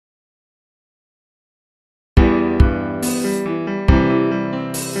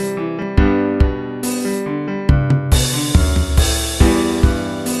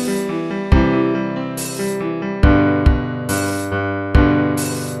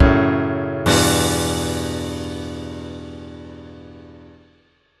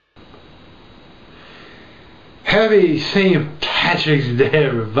Happy St. Patrick's Day,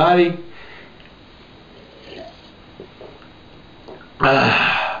 everybody.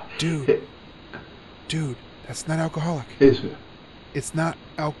 Dude, that's not alcoholic. Is it? It's not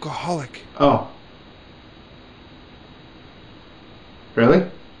alcoholic. Oh.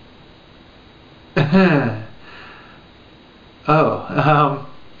 Really? Oh,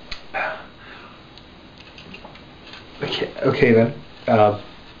 okay then.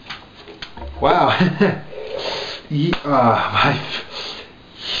 Wow.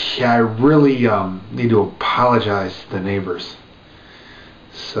 I really need to apologize to the neighbors.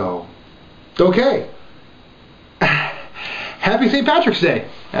 So, okay. Happy St. Patrick's Day.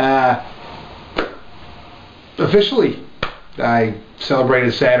 Officially, I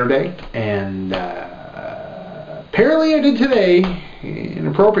celebrated Saturday, and apparently I did today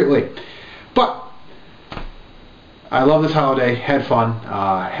inappropriately. But I love this holiday. Had fun.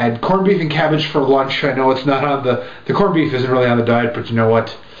 Had corned beef and cabbage for lunch. I know it's not on the corned beef isn't really on the diet, but you know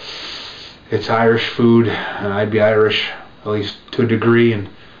what? It's Irish food, and I'd be Irish, at least to a degree, and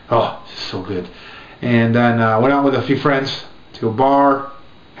oh, it's so good. And then went out with a few friends to a bar,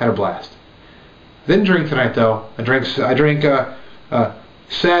 had a blast. Didn't drink tonight though. I drank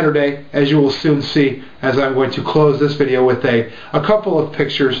Saturday, as you will soon see, as I'm going to close this video with a couple of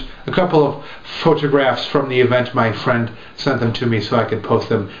pictures, a couple of photographs from the event. My friend sent them to me so I could post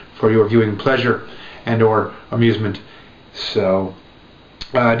them for your viewing pleasure and or amusement. So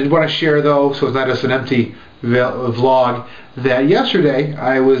I did want to share though, so it's not just an empty vlog, that yesterday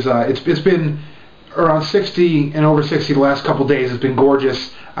I was, it's been around 60 and over 60 the last couple days. It's been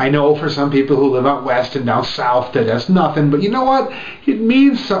gorgeous. I know for some people who live out west and down south that that's nothing, but you know what? It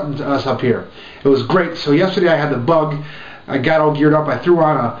means something to us up here. It was great. So yesterday I had the bug. I got all geared up. I threw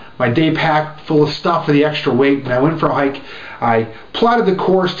on my day pack full of stuff for the extra weight, and I went for a hike. I plotted the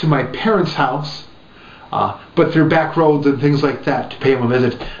course to my parents' house, but through back roads and things like that to pay them a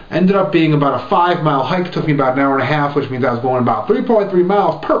visit. Ended up being about a 5-mile hike. It took me about an hour and a half, which means I was going about 3.3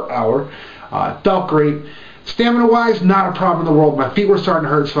 miles per hour. It felt great. Stamina-wise, not a problem in the world. My feet were starting to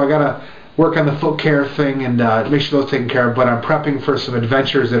hurt, so I got to work on the foot care thing and make sure those taken care of. But I'm prepping for some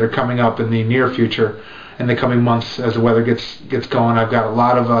adventures that are coming up in the near future, in the coming months as the weather gets going. I've got a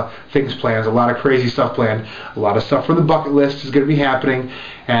lot of things planned, a lot of crazy stuff planned, a lot of stuff from the bucket list is going to be happening,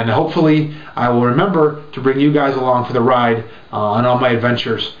 and hopefully I will remember to bring you guys along for the ride on all my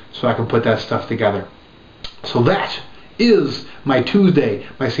adventures so I can put that stuff together. So that is my Tuesday,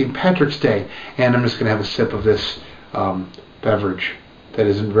 my St. Patrick's Day, and I'm just going to have a sip of this beverage that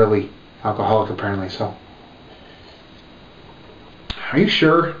isn't really alcoholic apparently. So, are you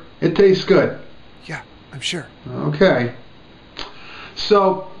sure? It tastes good. Yeah, I'm sure. Okay.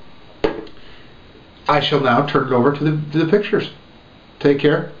 So, I shall now turn it over to the pictures. Take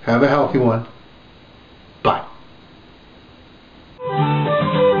care. Have a healthy one. Bye.